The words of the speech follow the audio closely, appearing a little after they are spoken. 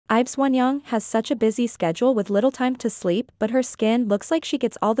IVE Wonyoung has such a busy schedule with little time to sleep, but her skin looks like she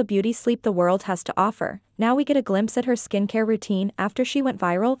gets all the beauty sleep the world has to offer. Now we get a glimpse at her skincare routine after she went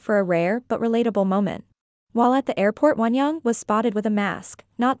viral for a rare but relatable moment. While at the airport, Wonyoung was spotted with a mask,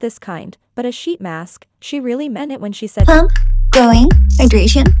 not this kind, but a sheet mask. She really meant it when she said, "Plump, glowing,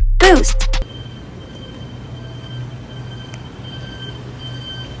 hydration, boost."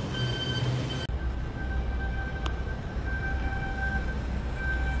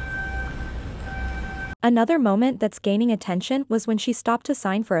 Another moment that's gaining attention was when she stopped to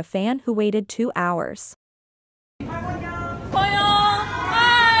sign for a fan who waited 2 hours.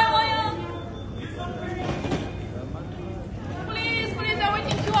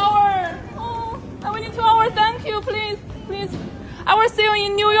 Thank you, please. I will see you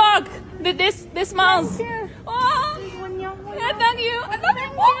in New York this month. Oh, yeah, thank you. I love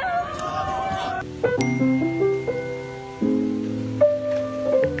you.